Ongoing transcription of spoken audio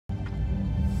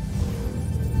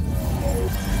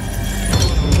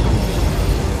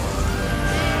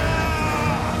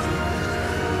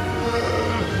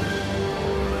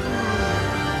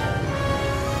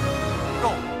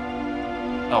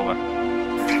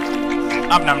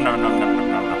Nom nom nom nom nom nom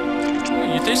nom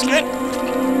nom. You taste good?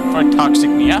 For toxic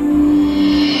Mia.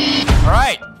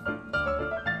 Alright.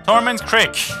 Torment's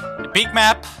Creek. A big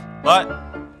map, but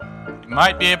you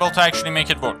might be able to actually make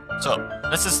it work. So,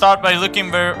 let's just start by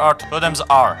looking where our totems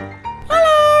are.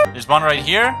 Hello! There's one right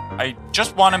here. I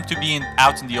just want them to be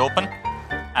out in the open.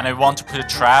 And I want to put a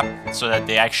trap so that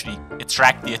they actually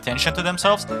attract the attention to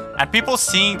themselves. And people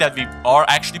seeing that we are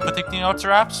actually protecting our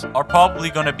traps are probably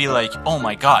going to be like, oh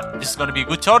my god, this is going to be a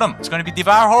good totem. It's going to be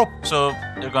Devour Hope. So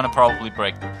they're going to probably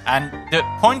break them. And the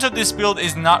point of this build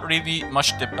is not really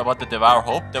much about the Devour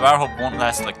Hope. Devour Hope won't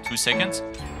last like 2 seconds.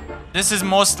 This is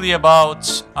mostly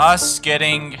about us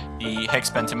getting the Hex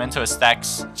Pentimento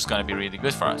stacks, which is going to be really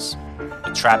good for us.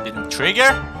 The trap didn't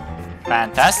trigger.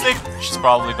 Fantastic. She's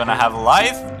probably gonna have a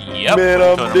life. Yep. Man,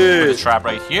 I'm totem. dead. Put a trap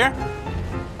right here.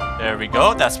 There we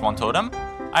go. That's one totem.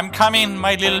 I'm coming,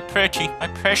 my little pretty, my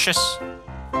precious.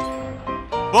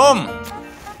 Boom.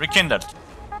 Rekindled.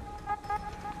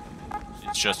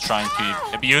 It's just trying to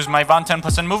abuse my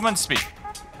 110% movement speed.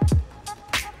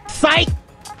 Psych!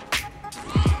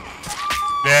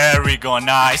 There we go.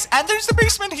 Nice. And there's the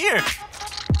basement here.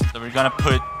 So we're gonna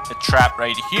put a trap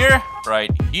right here,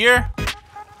 right here.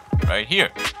 Right here.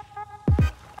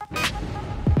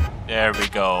 There we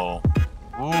go.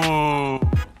 Ooh.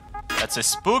 That's a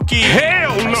spooky.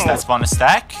 Hell no! Nice, that's one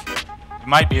stack. We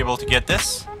might be able to get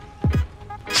this.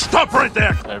 Stop right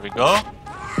there! There we go.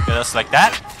 Get us like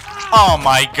that. Oh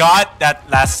my god, that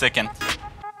last second.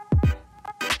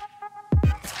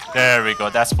 There we go,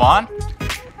 that's one.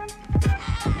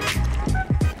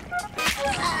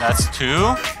 That's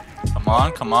two. Come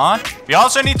on, come on. We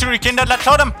also need to rekindle that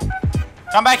totem.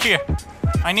 Come back here.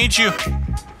 I need you.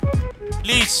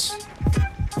 Please.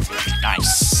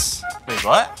 Nice. Wait,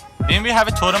 what? Didn't we have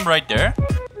a totem right there?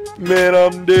 Man,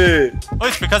 I'm dead. Oh,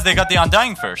 it's because they got the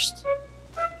Undying first.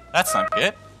 That's not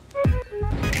good.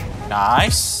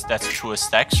 Nice. That's 2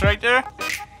 stacks right there.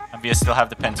 And we still have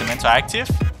the Pentimento active.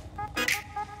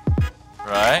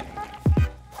 Right.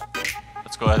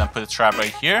 Let's go ahead and put a trap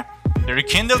right here. The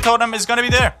Rekindle totem is gonna be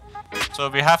there. So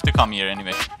we have to come here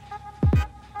anyway.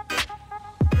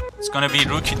 It's gonna be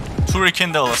 2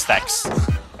 Rekindle stacks.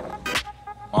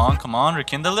 Come on,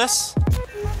 rekindle this.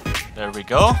 There we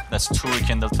go. That's 2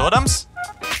 Rekindle totems.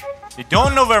 They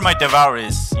don't know where my Devour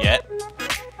is yet.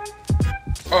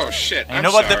 Oh shit! And you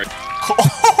know what?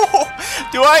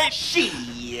 Do I?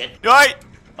 Shit. Do I?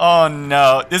 Oh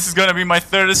no! This is gonna be my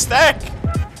 3rd stack.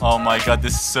 Oh my god!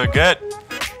 This is so good.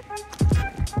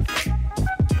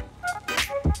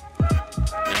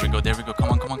 There we go. There we go.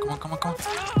 Come on! Come on! Come on! Come on! Come on!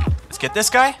 Let's get this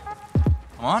guy.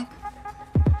 Come on.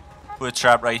 Put a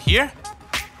trap right here.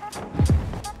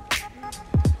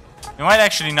 You might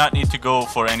actually not need to go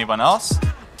for anyone else.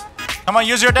 Come on,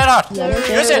 use your dead heart.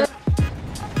 Use it.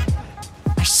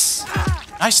 Nice.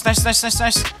 Nice, nice, nice, nice,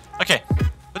 nice. Okay.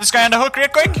 Put this guy on the hook real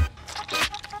quick.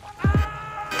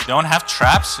 We don't have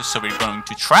traps, so we're going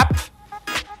to trap.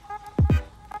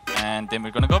 And then we're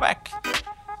going to go back.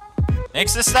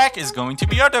 Next stack is going to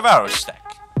be our Devour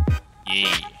stack.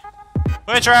 Yeah.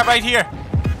 Put a trap right here.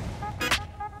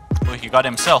 Oh, he got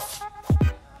himself.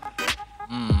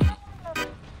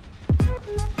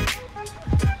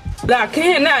 I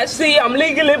cannot see. I'm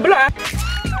legally blind.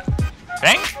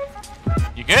 Bang?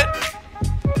 You good?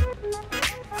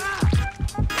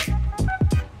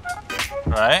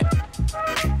 Right.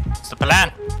 What's the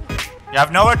plan? You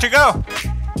have nowhere to go.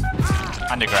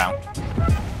 Underground.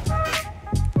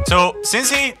 So, since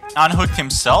he unhooked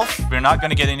himself, we're not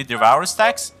gonna get any Devour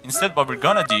stacks. Instead, what we're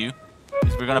gonna do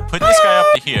is we're gonna put this guy up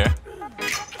to here.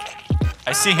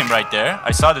 I see him right there.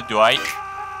 I saw the Dwight.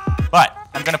 But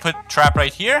I'm gonna put trap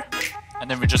right here,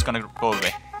 and then we're just gonna go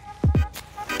away.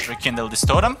 Rekindle this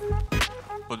totem.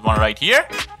 Put one right here.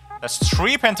 That's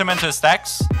 3 Pentimento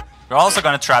stacks. We're also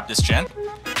gonna trap this gen.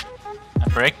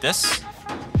 And break this.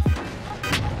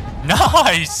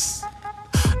 Nice!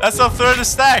 That's our 3rd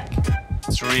stack.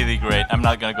 It's really great. I'm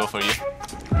not gonna go for you.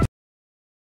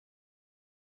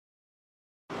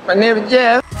 My name is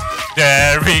Jeff.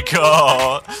 There we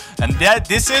go. And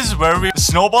this is where we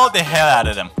snowball the hell out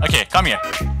of them. Okay, come here.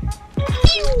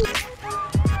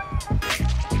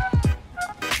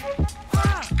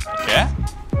 Okay.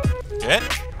 Good.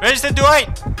 Where's the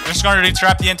Dwight? We're just gonna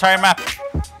retrap the entire map.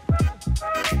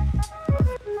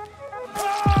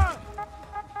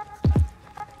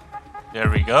 There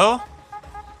we go.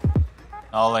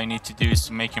 All I need to do is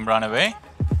to make him run away.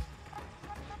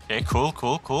 Okay, cool,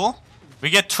 cool, cool. We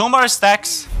get 2 more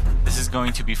stacks. This is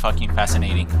going to be fucking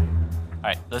fascinating.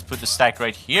 Alright, let's put the stack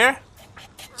right here.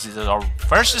 This is our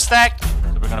 1st stack.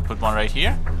 So we're gonna put one right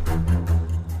here.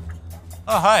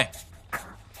 Oh, hi.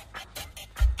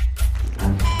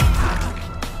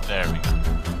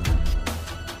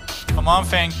 Come on,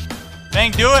 Fang. Fang,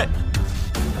 do it.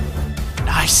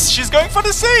 Nice. She's going for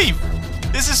the save.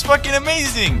 This is fucking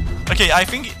amazing. Okay, I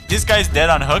think this guy's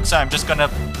dead on hook, so I'm just gonna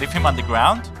leave him on the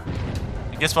ground.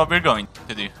 And guess what we're going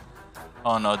to do?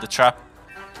 Oh no, the trap.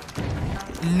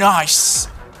 Nice.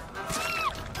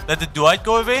 Let the Dwight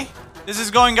go away. This is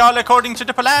going all according to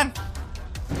the plan.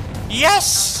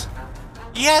 Yes.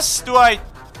 Yes, Dwight.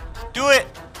 Do it.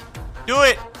 Do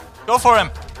it. Go for him.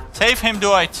 Save him,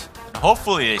 Dwight. And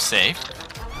hopefully they save.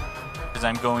 Because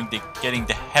I'm getting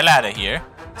the hell out of here.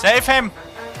 Save him.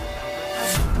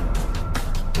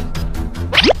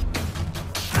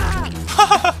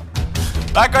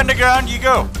 Back on the ground you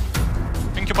go.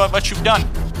 Think about what you've done.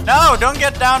 No, don't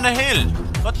get down the hill.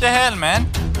 What the hell, man?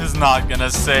 It's not gonna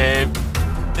save.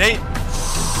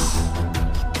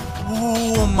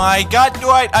 Oh my god,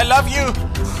 Dwight, I love you.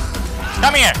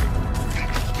 Come here.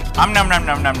 Nom nom nom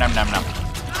nom nom nom nom nom.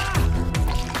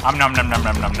 Nom nom nom nom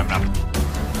nom nom nom nom.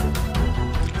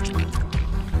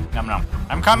 Nom nom.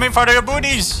 I'm coming for your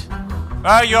booties.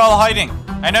 Where are you all hiding?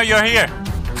 I know you're here.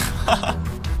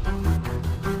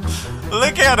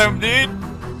 Look at him, dude.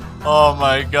 Oh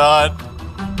my god.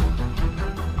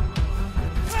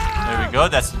 There we go.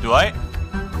 That's the Dwight.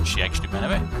 She actually went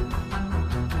away.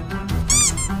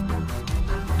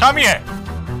 Come here.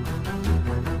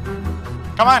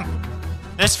 Come on.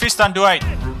 Let's fist on Dwight.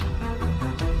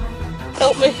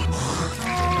 Help me.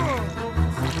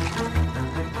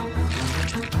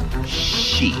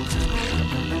 Shit.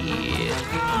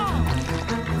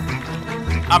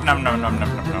 Nom nom nom nom nom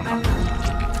nom nom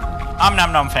nom.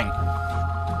 Nom nom thing.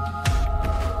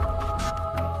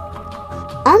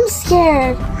 I'm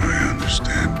scared. I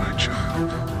understand, my child.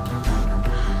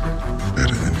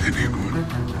 Better than anyone.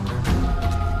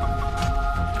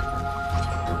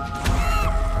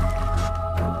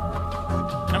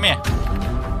 Come here.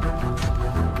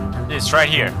 It's right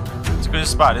here. It's a good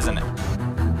spot, isn't it?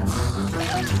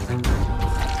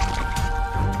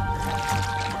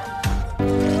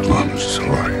 I'm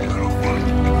sorry, little one.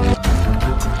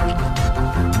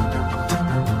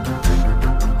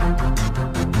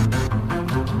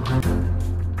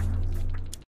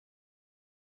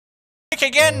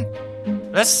 Again.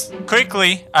 Let's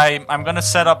quickly. I'm gonna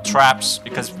set up traps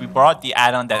because we brought the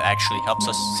add-on that actually helps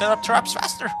us set up traps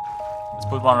faster. Let's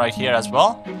put one right here as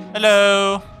well.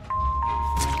 Hello.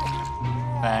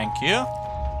 Thank you.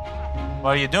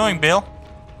 What are you doing, Bill?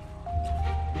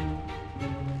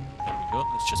 There we go.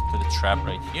 Let's just put a trap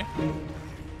right here.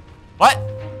 What?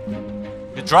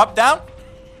 You dropped down?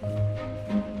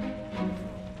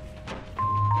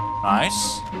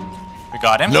 Nice. We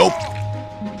got him. Nope.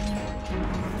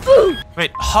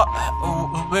 Wait,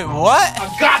 wait, what?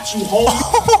 I got you, homie.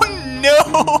 Oh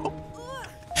no!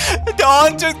 The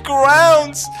haunted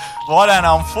grounds! What an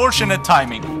unfortunate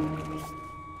timing.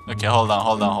 Okay, hold on.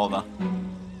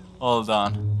 Hold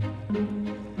on.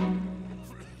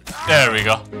 There we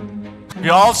go. We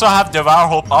also have Devour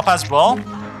Hope up as well,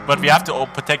 but we have to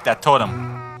protect that totem.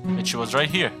 And she was right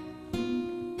here.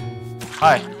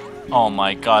 Hi. Oh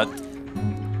my god.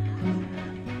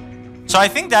 So I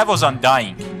think that was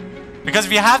Undying. Because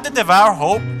we have the Devour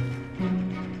Hope,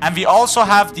 and we also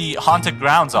have the Haunted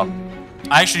Grounds up.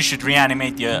 I actually should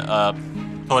reanimate the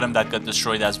totem that got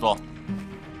destroyed as well.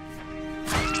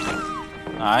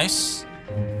 Nice.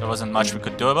 There wasn't much we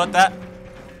could do about that.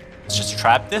 Let's just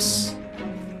trap this.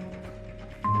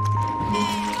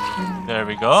 There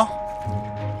we go.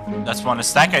 That's one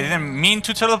stack. I didn't mean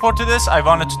to teleport to this. I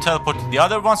wanted to teleport to the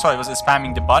other one, so I was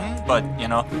spamming the button. But, you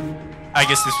know, I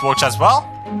guess this works as well.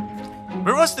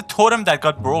 Where was the totem that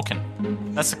got broken?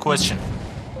 That's the question.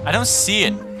 I don't see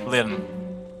it, Lynn.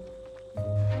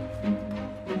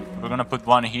 We're gonna put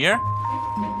one here.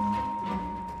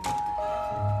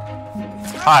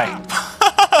 Hi.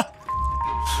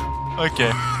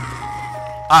 Okay.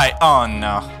 Hi. Oh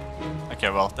no. Okay,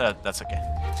 well, that's okay.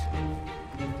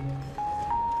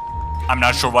 I'm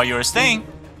not sure why you're staying.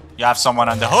 You have someone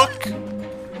on the hook.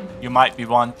 You might be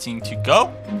wanting to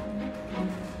go.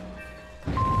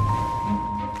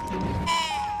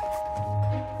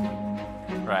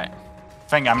 Right.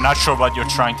 Fang, I'm not sure what you're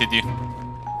trying to do.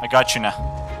 I got you now.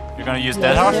 You're gonna use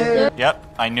Dead Heart?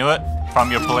 Yep, I knew it.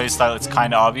 From your playstyle, it's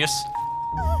kinda obvious.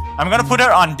 I'm gonna put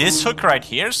her on this hook right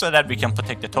here so that we can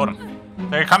protect the totem.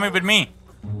 So you're coming with me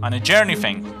on a journey,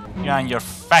 Fang. Yeah, and you're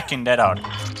fucking Dead Heart.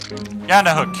 Get on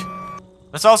the hook.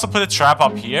 Let's also put a trap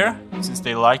up here, since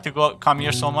they like to come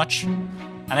here so much.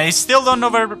 And I still don't know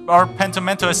where our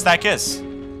Pentimento stack is.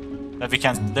 That we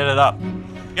can let it up.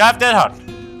 You have Dead Heart.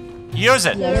 Use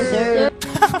it. Yes, sir.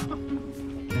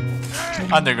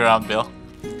 Underground, Bill.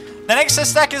 The next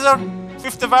stack is our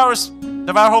 5th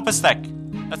Devour Hope stack.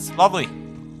 That's lovely.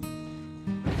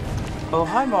 Oh,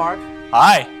 hi, Mark.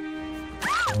 Hi.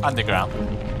 Underground.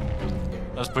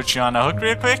 Let's put you on a hook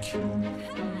real quick.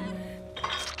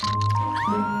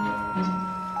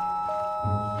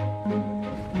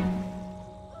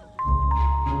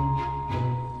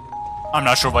 I'm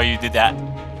not sure why you did that.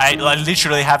 I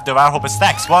literally have the Warhope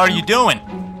stacks. What are you doing?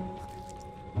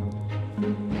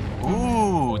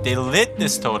 Ooh, they lit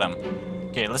this totem.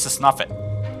 Okay, let's just snuff it.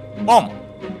 Boom.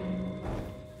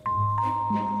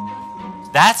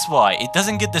 That's why it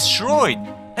doesn't get destroyed.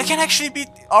 That can actually be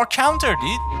our counter,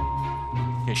 dude.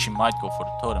 Okay, she might go for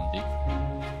the totem, dude.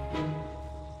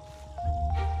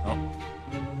 Oh.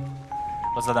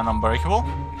 Was that an unbreakable?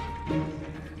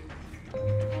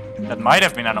 That might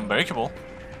have been an unbreakable.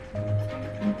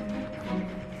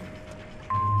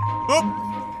 Boop!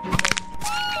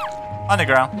 On the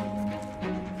ground.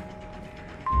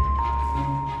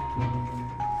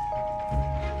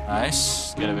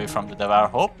 Nice. Get away from the Devour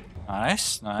Hope.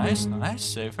 Nice, nice, nice.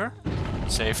 Safer.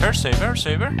 Safer, safer,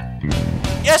 safer.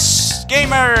 Yes!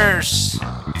 Gamers!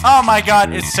 Oh my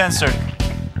god, it's censored.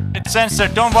 It's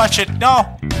censored. Don't watch it.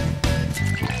 No!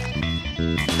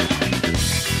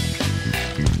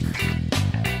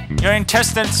 Your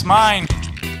intestines mine.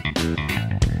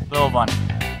 Little one.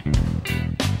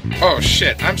 Oh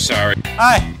shit, I'm sorry.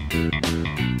 Hi.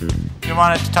 You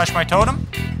wanted to touch my totem?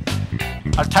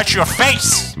 I'll touch your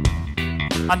face!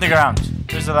 Underground.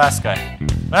 Where's the last guy?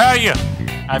 Where are you?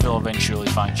 I will eventually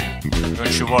find you.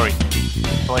 Don't you worry.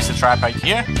 Place a trap right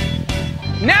here.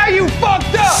 Now you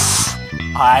fucked up!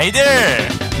 Hi there,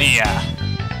 Nia.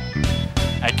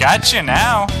 I got you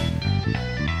now.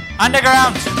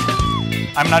 Underground.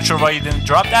 I'm not sure why you didn't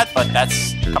drop that, but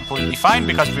that's completely fine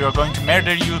because we are going to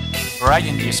murder you right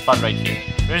in the spot right here.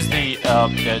 Where's the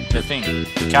thing?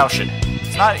 The cow shit.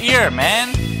 It's not here, man.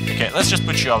 Okay, let's just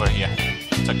put you over here.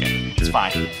 It's okay. It's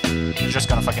fine. We're just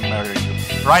gonna fucking murder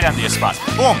you right on the spot.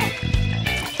 Boom.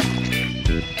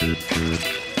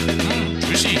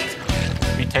 Juicy.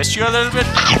 We taste you a little bit.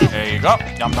 There you go.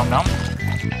 Yum yum yum.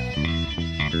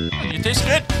 You taste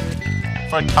good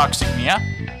for toxic Nia.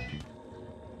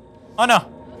 Oh no!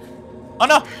 Oh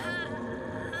no!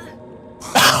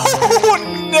 Oh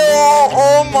no!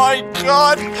 Oh my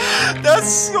god! That's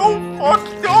so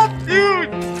fucked up, dude!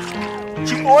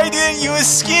 Why didn't you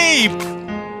escape?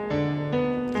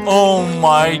 Oh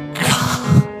my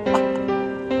god!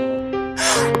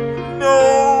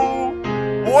 No!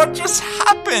 What just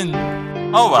happened?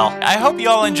 Oh well, I hope you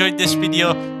all enjoyed this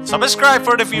video. Subscribe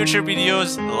for the future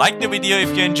videos, like the video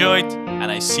if you enjoyed,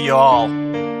 and I see you all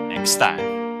next time.